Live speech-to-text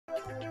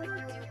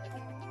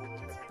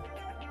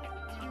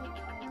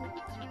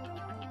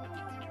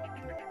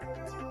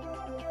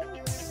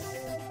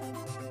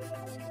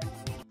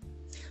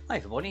Hi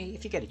everybody,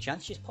 if you get a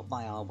chance, just pop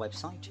by our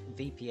website,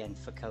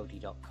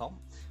 VPNforCodi.com.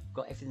 We've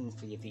got everything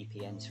for your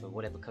VPNs for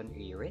whatever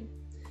country you're in,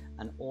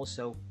 and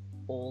also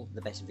all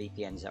the best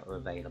VPNs that are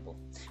available.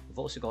 We've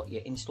also got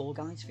your install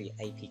guides for your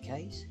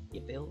APKs,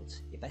 your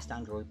builds, your best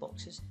Android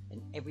boxes,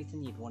 and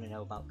everything you'd want to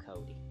know about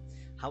Kodi.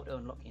 How to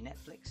unlock your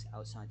Netflix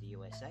outside the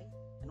USA,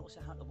 and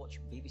also how to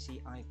watch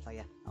BBC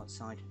iPlayer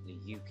outside the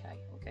UK.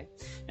 Okay.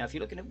 Now, if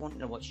you're looking at wanting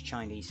to watch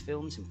Chinese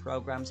films and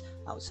programs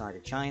outside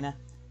of China,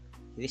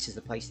 this is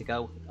the place to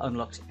go. It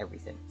unlocks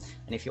everything.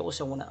 And if you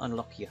also want to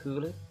unlock your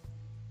Hulu,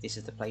 this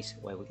is the place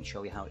where we can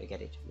show you how to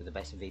get it with the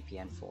best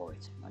VPN for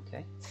it.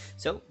 Okay,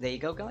 so there you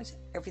go guys,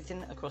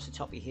 everything across the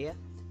top of here,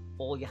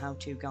 all your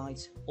how-to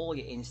guides, all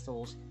your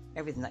installs,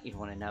 everything that you'd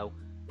want to know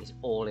is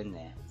all in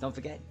there. Don't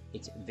forget,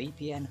 it's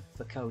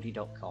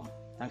VPNforCodi.com.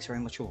 Thanks very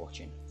much for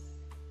watching.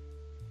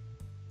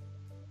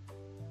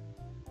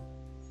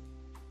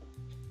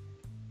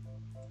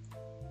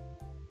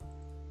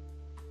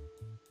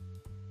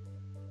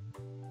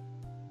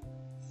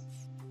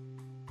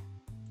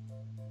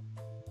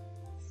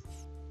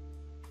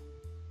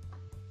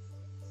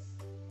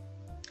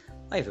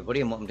 Hi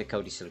everybody and welcome to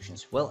Kodi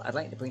Solutions. Well, I'd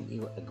like to bring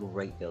you a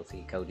great build for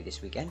your Kodi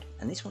this weekend,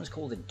 and this one is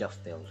called the Duff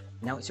build.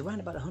 Now it's around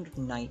about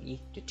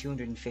 190 to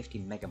 250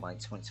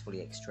 megabytes when it's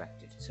fully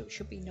extracted, so it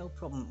should be no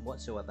problem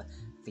whatsoever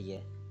for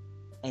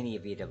any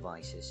of your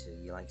devices, so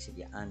your likes of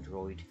your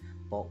Android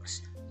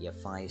box, your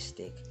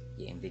FIRESTICK,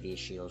 your Nvidia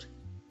Shield,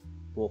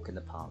 walk in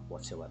the park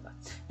whatsoever.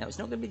 Now it's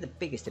not going to be the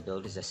biggest of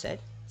build, as I said,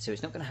 so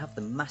it's not going to have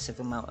the massive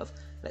amount of,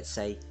 let's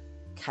say,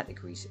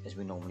 categories as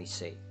we normally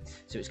see.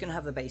 So it's going to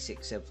have the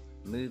basics of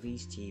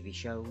movies, TV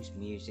shows,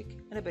 music,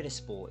 and a bit of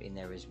sport in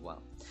there as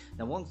well.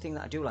 Now, one thing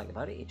that I do like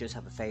about it, it does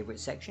have a favorite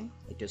section,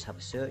 it does have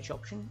a search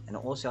option, and it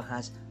also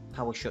has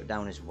power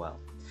shutdown as well.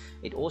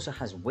 It also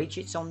has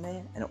widgets on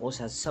there, and it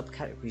also has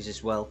subcategories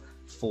as well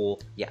for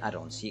your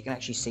add-ons, so you can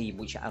actually see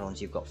which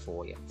add-ons you've got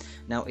for you.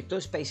 Now, it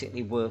does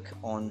basically work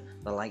on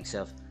the likes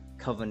of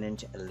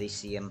Covenant,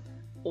 Elysium,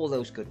 all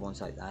those good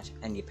ones like that,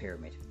 and your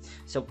pyramid.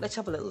 So let's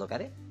have a little look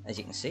at it. As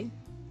you can see,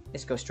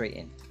 let's go straight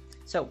in.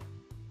 So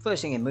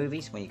first thing, in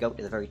movies, when you go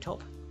to the very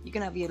top, you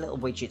can have your little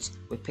widgets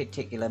with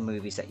particular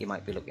movies that you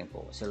might be looking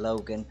for. So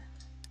Logan,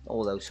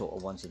 all those sort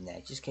of ones in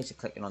there, just in case of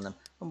clicking on them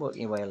and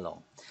working your way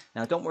along.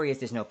 Now don't worry if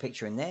there's no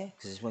picture in there,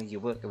 because as well as you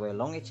work your way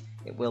along it,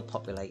 it will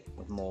populate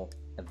with more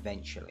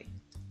eventually.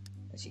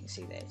 As you can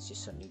see there, it's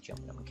just suddenly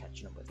jumping up and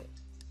catching up with it.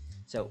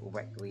 So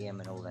Requiem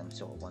and all them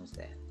sort of ones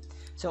there.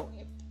 So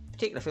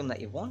particular film that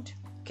you want,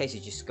 in case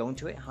you just go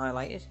into it,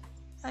 highlight it,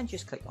 and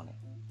just click on it.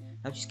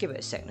 Now just give it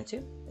a second or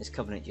two, as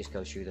Covenant just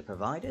goes through the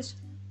providers.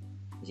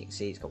 As you can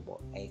see, it's got what,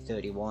 a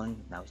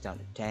 31, now it's down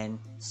to 10,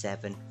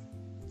 7,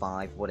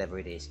 5, whatever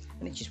it is,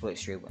 and it just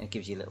works through and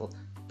gives you a little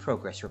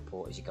progress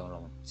report as you go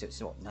along. So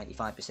it's what,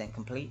 95%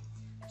 complete.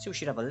 So we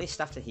should have a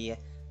list after here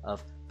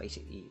of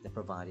basically the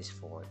providers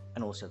for it,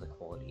 and also the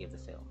quality of the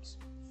films.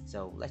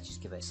 So let's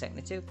just give it a second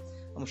or two,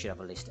 and we should have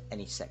a list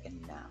any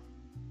second now.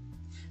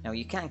 Now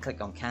you can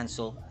click on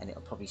cancel and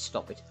it'll probably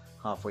stop it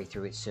halfway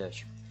through its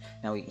search.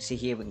 Now you can see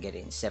here we can get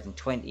it in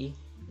 720,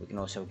 we can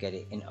also get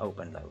it in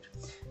open load.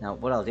 Now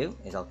what I'll do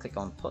is I'll click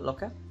on put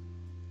locker,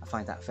 I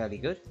find that fairly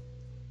good,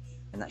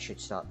 and that should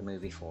start the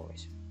movie for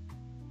us.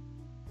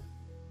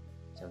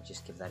 So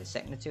just give that a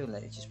second or two and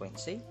let it just wait and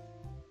see.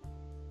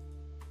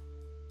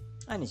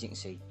 And as you can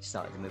see, it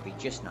started the movie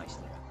just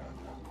nicely.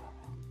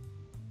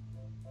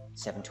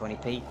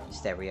 720p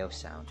stereo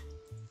sound.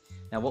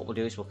 Now what we'll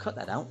do is we'll cut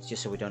that out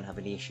just so we don't have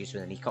any issues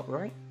with any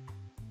copyright.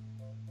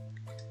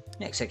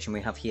 Next section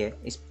we have here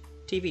is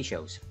TV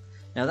shows.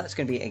 Now that's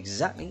going to be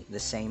exactly the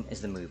same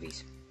as the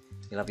movies.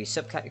 You'll have your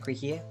subcategory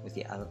here with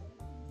your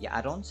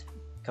add-ons,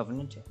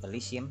 Covenant,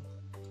 Elysium,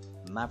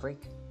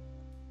 Maverick,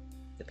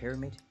 The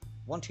Pyramid,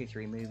 1, 2,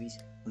 3 movies,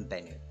 and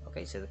Bennu.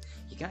 Okay, so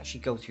you can actually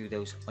go through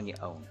those on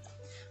your own.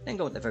 Then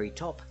go at the very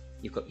top,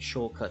 you've got your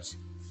shortcuts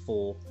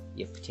for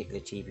your particular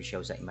TV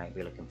shows that you might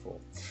be looking for.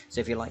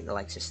 So if you like the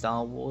likes of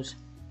Star Wars,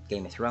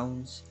 Game of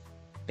Thrones,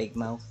 Big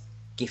Mouth,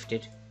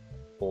 Gifted,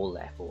 all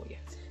there for you.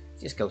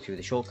 Just go through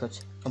the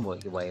shortcuts and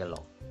work your way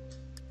along.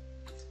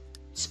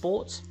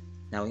 Sports,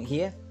 now in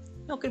here,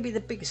 not going to be the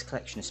biggest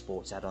collection of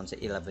sports add-ons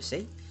that you'll ever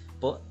see,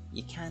 but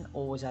you can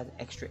always add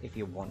extra if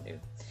you want to.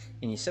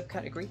 In your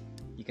subcategory,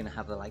 you're going to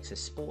have the likes of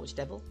Sports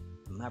Devil,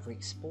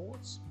 Maverick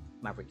Sports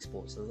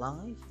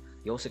Live.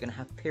 You're also going to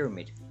have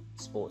Pyramid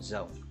Sports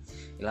Zone.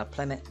 You'll have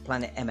Planet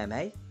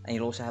MMA, and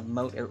you'll also have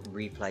motor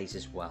replays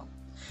as well.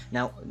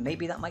 Now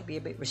maybe that might be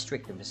a bit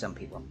restrictive for some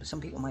people, but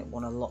some people might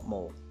want a lot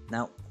more.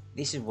 Now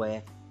this is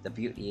where the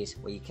beauty is,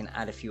 where you can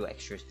add a few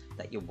extras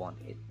that you want.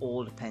 It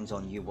all depends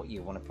on you what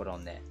you want to put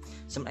on there.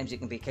 Sometimes it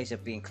can be a case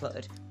of being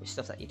cluttered with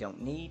stuff that you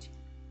don't need.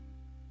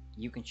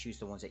 You can choose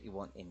the ones that you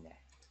want in there.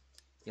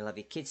 You'll have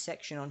your kids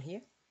section on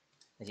here,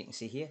 as you can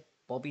see here.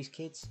 Bobby's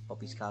Kids,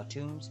 Bobby's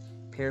Cartoons,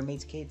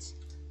 Pyramid's Kids,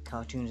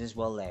 cartoons as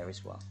well there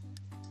as well.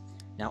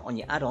 Now on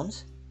your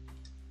add-ons,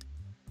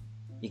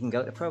 you can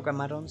go to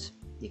program add-ons,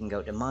 you can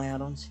go to my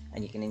add-ons,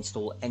 and you can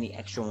install any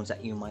extra ones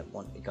that you might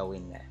want to go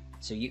in there.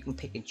 so you can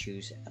pick and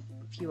choose a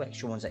few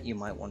extra ones that you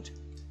might want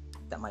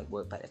that might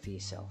work better for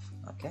yourself.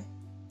 Okay,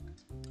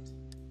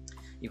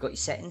 you've got your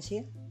settings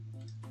here,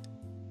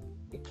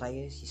 your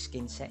players, your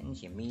skin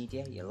settings, your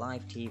media, your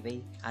live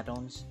TV,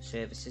 add-ons,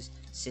 services,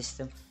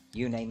 system,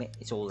 you name it,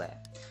 it's all there.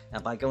 Now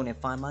by going in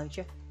File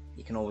Manager,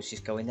 you can always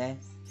just go in there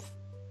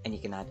and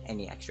you can add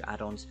any extra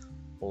add-ons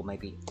or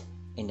maybe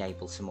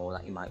enable some more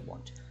that you might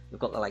want. We've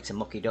got the likes of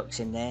Mucky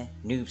Ducks in there,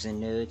 Noobs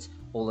and Nerds,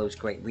 all those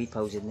great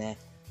repos in there.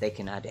 They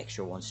can add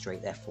extra ones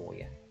straight there for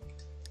you.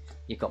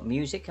 You've got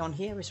music on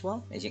here as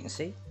well, as you can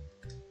see.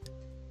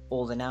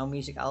 All the Now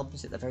Music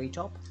albums at the very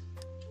top.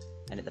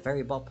 And at the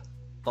very bottom,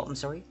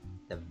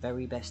 the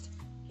very best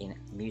in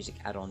music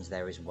add-ons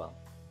there as well.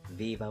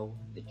 Vivo,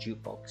 the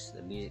Jukebox,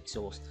 the Music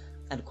Source,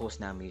 and of course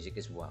Now Music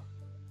as well.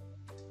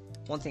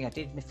 One thing I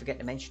did forget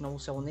to mention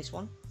also on this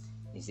one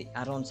is the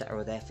add-ons that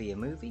are there for your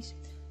movies.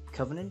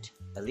 Covenant,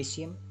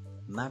 Elysium,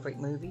 Maverick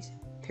movies,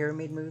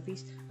 Pyramid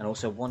movies, and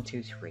also 1,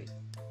 2, 3.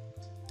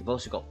 You've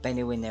also got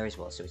Bennu in there as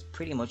well, so it's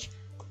pretty much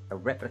a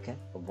replica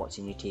of what's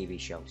in your TV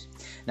shows.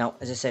 Now,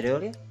 as I said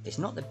earlier, it's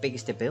not the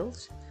biggest of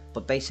builds,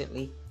 but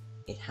basically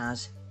it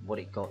has what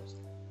it got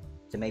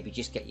to maybe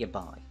just get you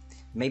by.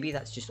 Maybe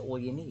that's just all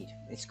you need.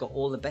 It's got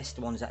all the best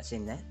ones that's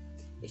in there.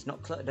 It's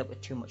not cluttered up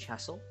with too much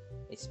hassle.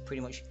 It's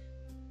pretty much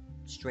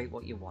straight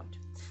what you want.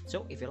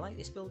 So if you like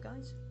this build,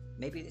 guys,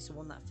 maybe it's the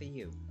one that for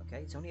you.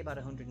 Okay, it's only about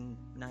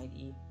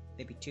 190,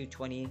 maybe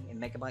 220 in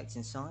megabytes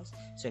in size.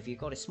 So if you've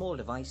got a small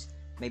device,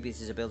 maybe this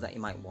is a build that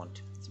you might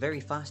want. It's very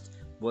fast,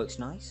 works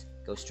nice,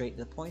 goes straight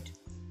to the point.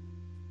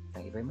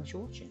 Thank you very much for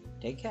watching.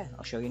 Take care.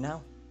 I'll show you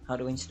now how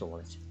to install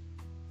it.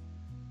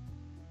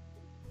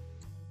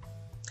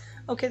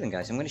 Okay then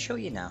guys, I'm going to show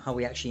you now how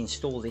we actually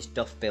install this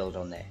Duff build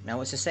on there.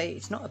 Now as I say,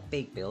 it's not a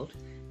big build.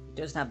 It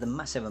doesn't have the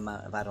massive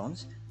amount of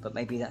add-ons, but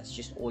maybe that's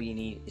just all you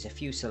need is a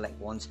few select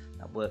ones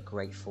that work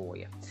great for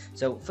you.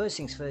 So first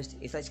things first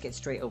is let's get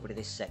straight over to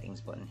this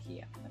settings button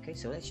here. Okay,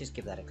 so let's just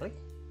give that a click.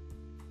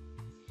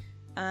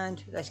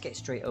 And let's get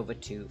straight over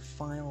to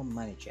File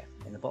Manager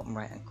in the bottom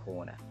right hand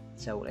corner.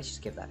 So let's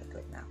just give that a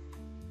click now.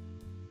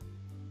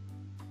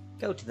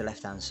 Go to the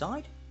left hand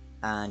side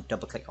and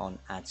double click on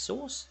Add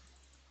Source.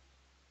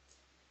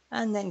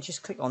 And then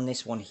just click on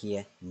this one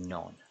here,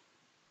 None.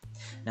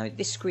 Now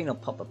this screen will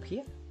pop up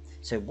here.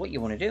 So what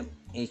you want to do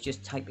is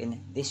just type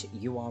in this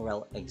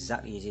URL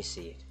exactly as you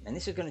see it. And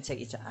this is going to take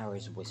you to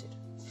Ares Wizard.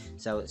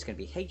 So it's going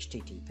to be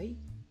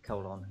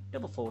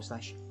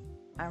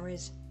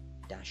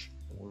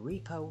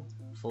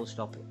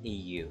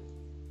http://ares-repo:/.eu.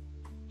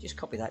 Just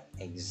copy that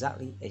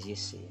exactly as you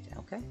see it,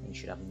 okay? And you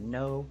should have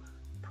no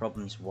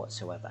problems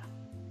whatsoever.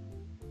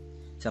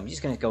 So I'm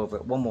just going to go over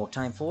it one more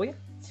time for you.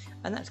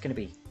 And that's going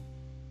to be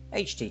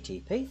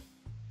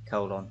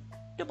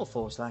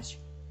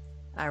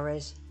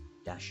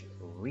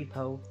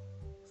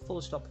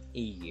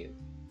http://ares-repo:/.eu.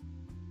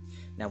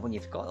 Now when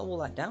you've got all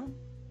that down,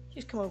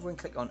 just come over and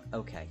click on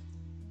OK.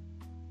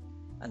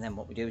 And then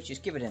what we do is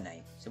just give it a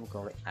name. So we'll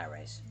call it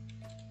Ares.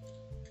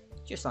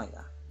 Just like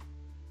that.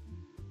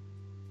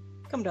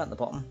 Come down at the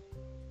bottom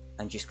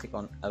and just click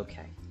on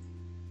OK.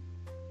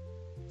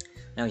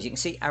 Now as you can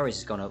see, Ares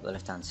has gone over the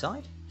left hand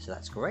side, so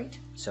that's great.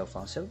 So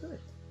far so good.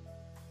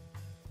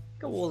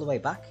 Go all the way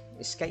back,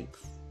 escape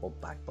or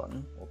back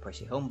button, or press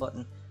your home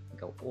button and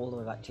go all the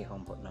way back to your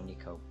home button on your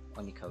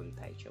Kodi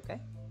page, okay?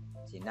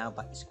 So you're now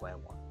back to square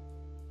one.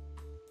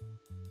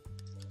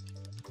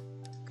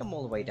 Come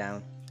all the way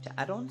down to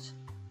add-ons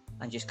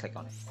and just click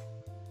on it.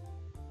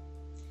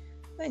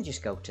 Then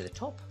just go to the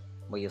top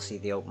where you'll see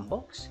the open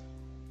box.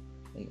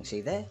 You can see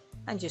there,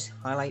 and just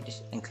highlight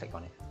it and click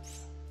on it.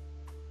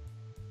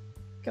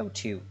 Go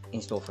to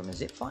install from a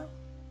zip file.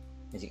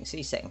 As you can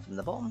see, setting from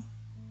the bottom.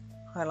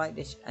 Highlight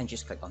this and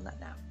just click on that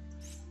now.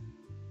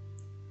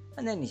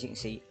 And then as you can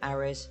see,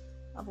 Ares,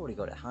 I've already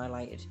got it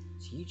highlighted,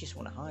 so you just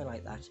want to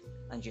highlight that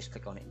and just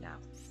click on it now.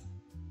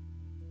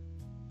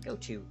 Go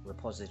to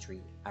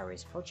repository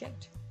Ares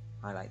project,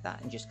 highlight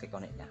that and just click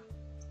on it now.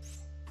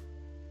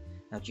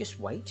 Now just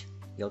wait,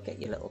 you'll get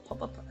your little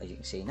pop-up. As you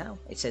can see now,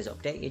 it says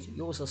updated,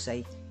 yours will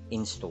say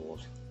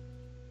installed.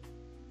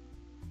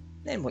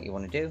 Then what you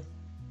want to do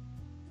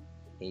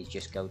is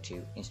just go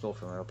to install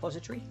from a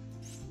repository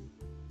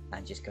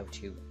and just go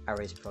to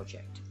Ares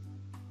project.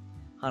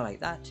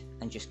 Highlight that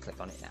and just click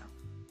on it now.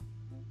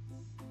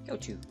 Go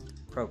to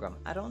program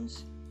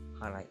add-ons,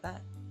 highlight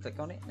that, click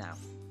on it now.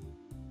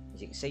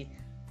 As you can see,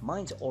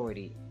 mine's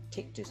already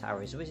ticked as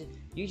Ares Wizard.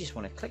 You just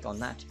want to click on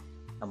that,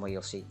 and where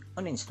you'll see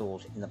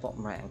uninstalled in the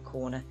bottom right hand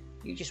corner,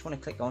 you just want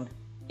to click on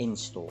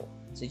install.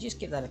 So just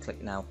give that a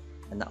click now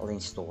and that will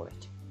install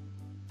it.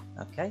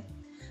 Okay,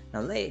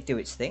 now let it do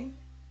its thing,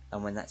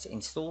 and when that's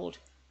installed,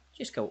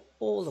 just go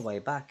all the way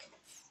back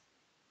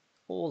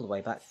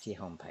to your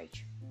home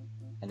page,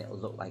 and it will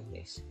look like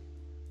this.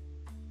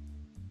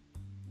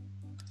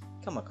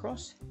 Come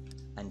across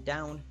and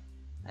down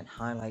and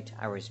highlight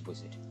Ares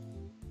Wizard.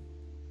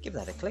 Give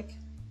that a click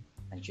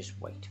and just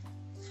wait.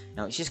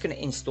 Now it's just going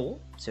to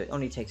install, so it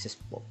only takes us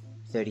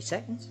 30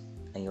 seconds,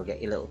 and you'll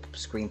get your little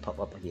screen pop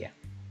up here.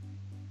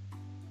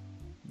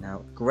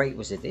 Now, great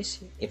was it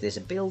this, if there's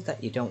a build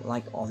that you don't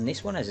like on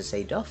this one, as I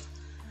say, Duff,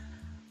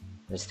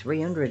 there's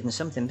 300 and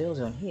something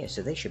builds on here,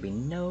 so they should be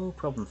no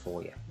problem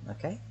for you.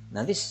 Okay,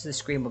 now this is the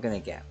screen we're going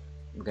to get.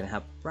 We're going to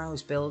have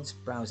browse builds,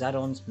 browse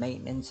add-ons,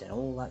 maintenance, and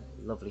all that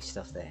lovely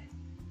stuff there.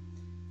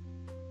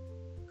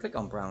 Click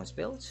on browse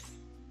builds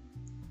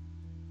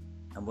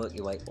and work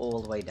your way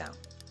all the way down.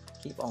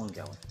 Keep on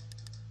going.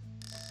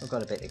 We've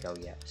got a bit to go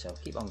yet, so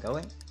keep on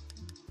going.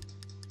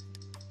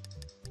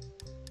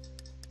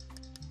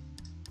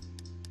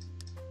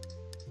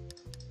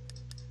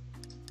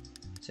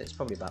 So it's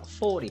probably about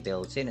 40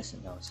 builds in,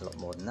 no, it's a lot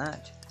more than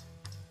that.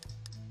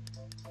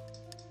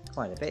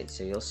 Quite a bit,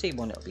 so you'll see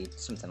one that'll be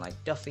something like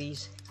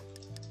Duffy's.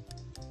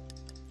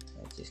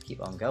 Let's just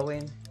keep on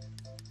going.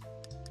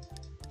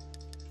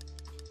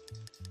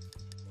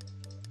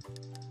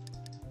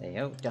 There you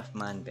go,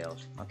 Duffman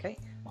build. Okay,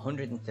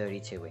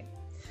 132 in.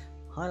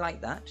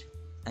 Highlight that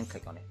and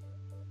click on it.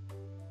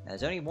 Now,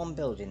 there's only one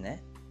build in there,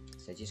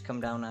 so just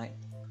come down now,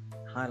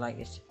 highlight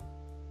it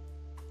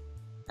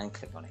and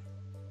click on it.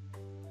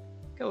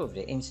 Go over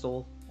to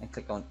install and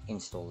click on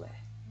install there.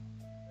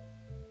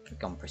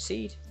 Click on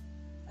proceed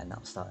and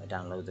that'll start to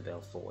download the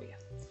build for you.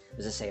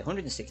 As I say,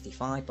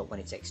 165, but when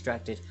it's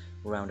extracted,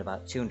 around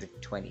about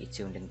 220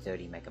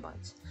 230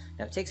 megabytes.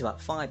 Now it takes about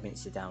 5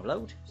 minutes to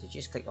download, so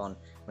just click on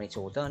when it's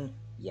all done,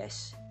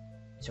 yes,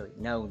 sorry,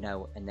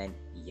 no, and then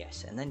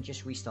yes, and then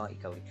just restart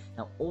your Kodi.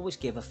 Now always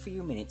give a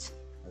few minutes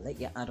and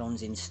let your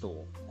add-ons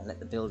install and let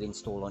the build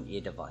install onto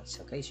your device.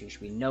 Okay, so there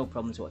should be no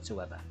problems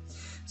whatsoever.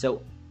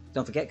 So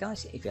don't forget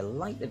guys, if you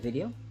like the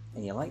video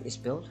and you like this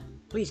build,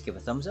 please give a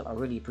thumbs up, I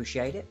really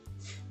appreciate it.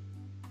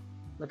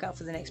 Look out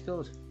for the next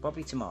build,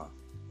 probably tomorrow.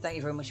 Thank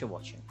you very much for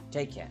watching.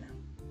 Take care now.